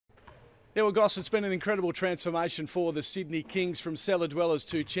Yeah, well, Goss, it's been an incredible transformation for the Sydney Kings from cellar dwellers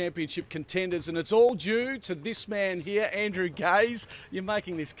to championship contenders, and it's all due to this man here, Andrew Gaze. You're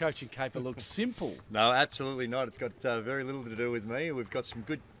making this coaching caper look simple. No, absolutely not. It's got very little to do with me. We've got some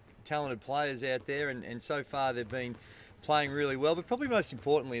good, talented players out there, and so far they've been playing really well, but probably most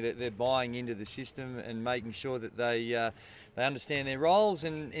importantly that they're buying into the system and making sure that they understand their roles,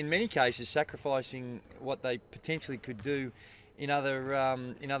 and in many cases sacrificing what they potentially could do in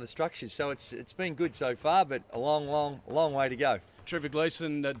other structures. So it's been good so far, but a long way to go. Trevor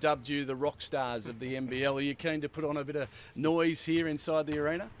Gleeson dubbed you the rock stars of the NBL. Are you keen to put on a bit of noise here inside the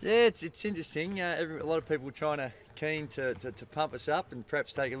arena? Yeah, it's interesting. A lot of people are keen to pump us up and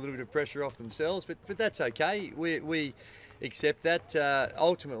perhaps take a little bit of pressure off themselves, but that's okay. We accept that.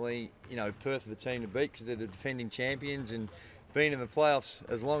 Ultimately, you know, Perth are the team to beat because they're the defending champions and been in the playoffs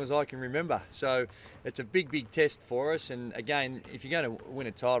as long as I can remember. So it's a big test for us, and again, if you're going to win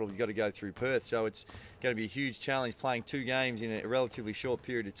a title, you've got to go through Perth. So it's going to be a huge challenge playing 2 games in a relatively short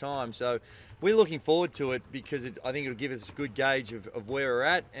period of time. So we're looking forward to it because I think it'll give us a good gauge of where we're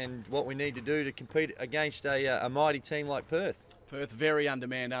at and what we need to do to compete against a mighty team like Perth. Perth very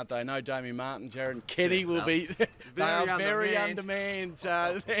undermanned, aren't they? No Damien Martin, Jared and Kenny will be. They are very undermanned,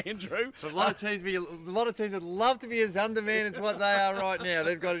 Andrew. A lot of teams would love to be as undermanned as what they are right now.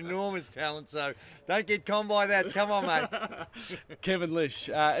 They've got enormous talent, so don't get conned by that. Come on, mate. Kevin Lish,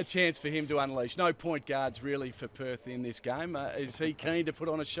 a chance for him to unleash. No point guards really for Perth in this game. Is he keen to put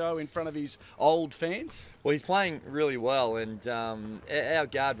on a show in front of his old fans? Well, he's playing really well, and our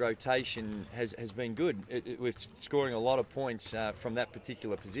guard rotation has been good. We're scoring a lot of points from that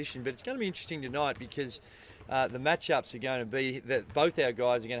particular position, but it's going to be interesting tonight because the matchups are going to be that both our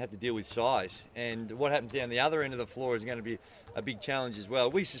guys are going to have to deal with size, and what happens down the other end of the floor is going to be a big challenge as well.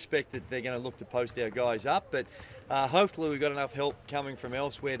 We suspect that they're going to look to post our guys up, but hopefully we've got enough help coming from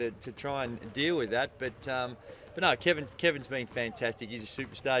elsewhere to try and deal with that. But no, Kevin's been fantastic. He's a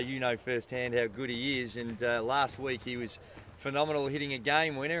superstar. You know firsthand how good he is, and last week he was phenomenal, hitting a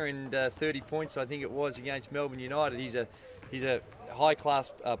game winner and 30 points, I think it was, against Melbourne United. He's a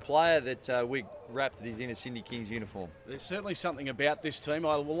high-class player that we wrapped that he's in a Sydney Kings uniform. There's certainly something about this team.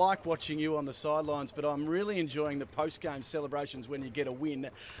 I like watching you on the sidelines, but I'm really enjoying the post-game celebrations when you get a win.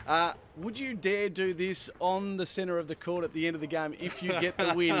 Would you dare do this on the centre of the court at the end of the game if you get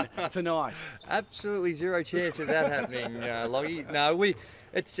the win tonight? Absolutely zero chance of that happening, Lockie. No,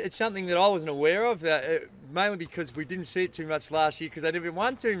 it's something that I wasn't aware of, mainly because we didn't see it too much last year because they never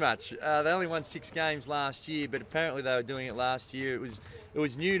won too much. They only won 6 games last year, but apparently they were doing it last year. It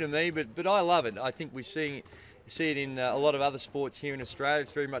was new to me, but I love it. I think we see it in a lot of other sports here in Australia.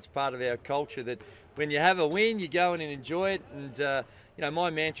 It's very much part of our culture that when you have a win, you go in and enjoy it. And you know, my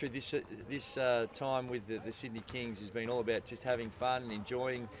mantra this time with the Sydney Kings has been all about just having fun and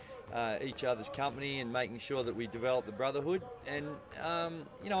enjoying each other's company and making sure that we develop the brotherhood. And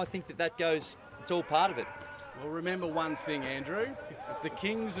you know, I think that goes. It's all part of it. Well, remember one thing, Andrew. The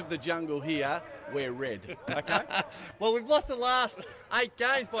Kings of the Jungle here wear red, okay? Well, we've lost the last 8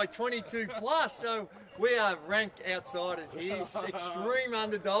 games by 22 plus, so we are ranked outsiders here, extreme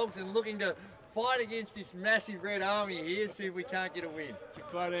underdogs, and looking to fight against this massive red army here, see if we can't get a win. To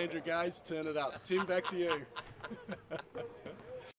quote Andrew Gaze, turn it up. Tim, back to you.